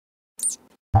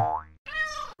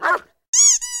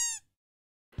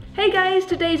Hey guys,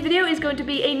 today's video is going to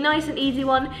be a nice and easy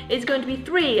one. It's going to be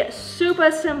 3 super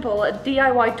simple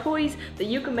DIY toys that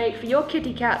you can make for your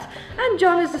kitty cat. And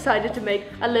John has decided to make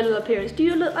a little appearance. Do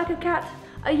you look like a cat?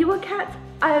 Are you a cat?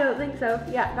 I don't think so.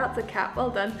 Yeah, that's a cat. Well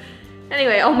done.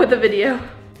 Anyway, on with the video.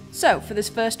 So, for this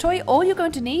first toy, all you're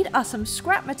going to need are some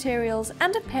scrap materials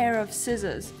and a pair of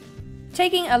scissors.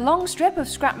 Taking a long strip of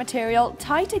scrap material,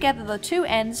 tie together the two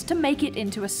ends to make it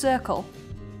into a circle.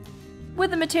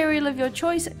 With the material of your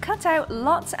choice, cut out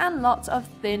lots and lots of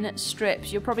thin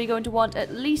strips. You're probably going to want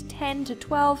at least 10 to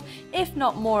 12, if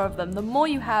not more of them. The more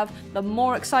you have, the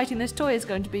more exciting this toy is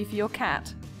going to be for your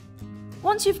cat.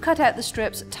 Once you've cut out the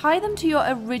strips, tie them to your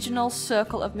original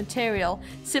circle of material.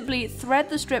 Simply thread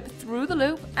the strip through the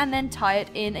loop and then tie it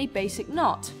in a basic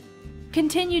knot.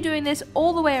 Continue doing this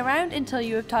all the way around until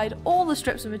you have tied all the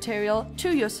strips of material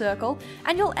to your circle,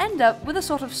 and you'll end up with a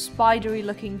sort of spidery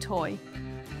looking toy.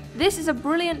 This is a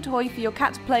brilliant toy for your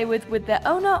cat to play with their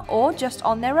owner or just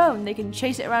on their own. They can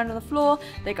chase it around on the floor,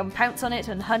 they can pounce on it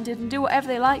and hunt it and do whatever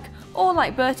they like, or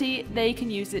like Bertie, they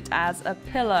can use it as a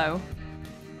pillow.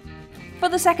 For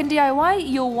the second DIY,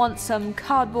 you'll want some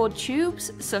cardboard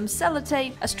tubes, some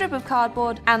sellotape, a strip of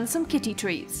cardboard, and some kitty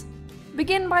treats.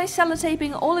 Begin by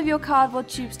sellotaping all of your cardboard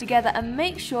tubes together and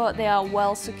make sure they are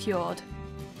well secured.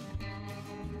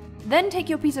 Then take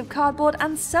your piece of cardboard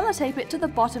and sellotape it to the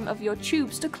bottom of your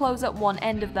tubes to close up one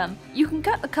end of them. You can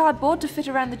cut the cardboard to fit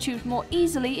around the tubes more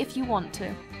easily if you want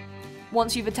to.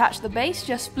 Once you've attached the base,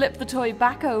 just flip the toy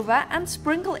back over and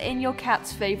sprinkle in your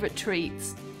cat's favourite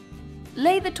treats.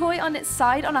 Lay the toy on its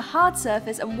side on a hard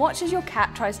surface and watch as your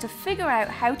cat tries to figure out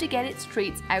how to get its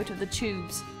treats out of the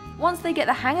tubes. Once they get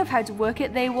the hang of how to work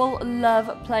it, they will love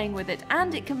playing with it,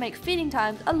 and it can make feeding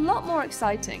times a lot more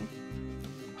exciting.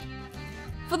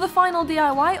 For the final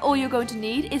DIY, all you're going to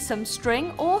need is some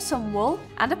string or some wool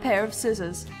and a pair of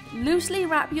scissors. Loosely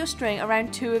wrap your string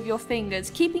around 2 of your fingers,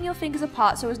 keeping your fingers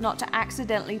apart so as not to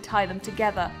accidentally tie them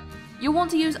together. You'll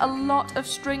want to use a lot of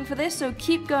string for this, so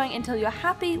keep going until you're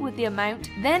happy with the amount.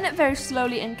 Then very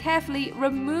slowly and carefully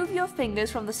remove your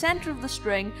fingers from the center of the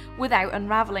string without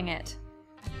unraveling it.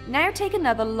 Now take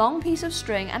another long piece of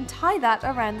string and tie that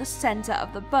around the center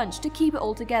of the bunch to keep it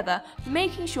all together,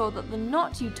 making sure that the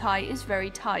knot you tie is very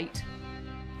tight.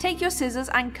 Take your scissors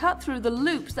and cut through the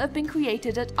loops that have been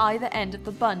created at either end of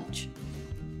the bunch.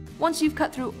 Once you've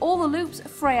cut through all the loops,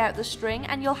 fray out the string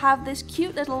and you'll have this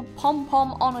cute little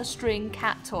pom-pom on a string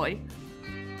cat toy.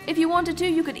 If you wanted to,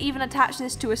 you could even attach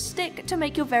this to a stick to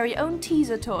make your very own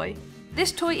teaser toy.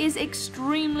 This toy is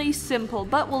extremely simple,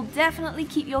 but will definitely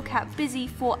keep your cat busy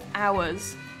for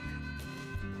hours.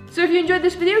 So if you enjoyed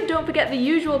this video, don't forget the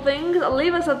usual things.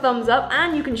 Leave us a thumbs up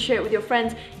and you can share it with your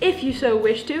friends if you so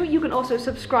wish to. You can also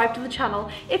subscribe to the channel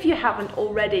if you haven't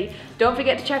already. Don't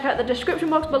forget to check out the description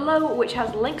box below, which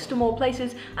has links to more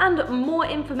places and more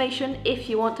information if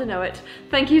you want to know it.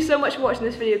 Thank you so much for watching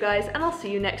this video, guys, and I'll see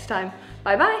you next time.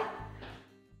 Bye bye!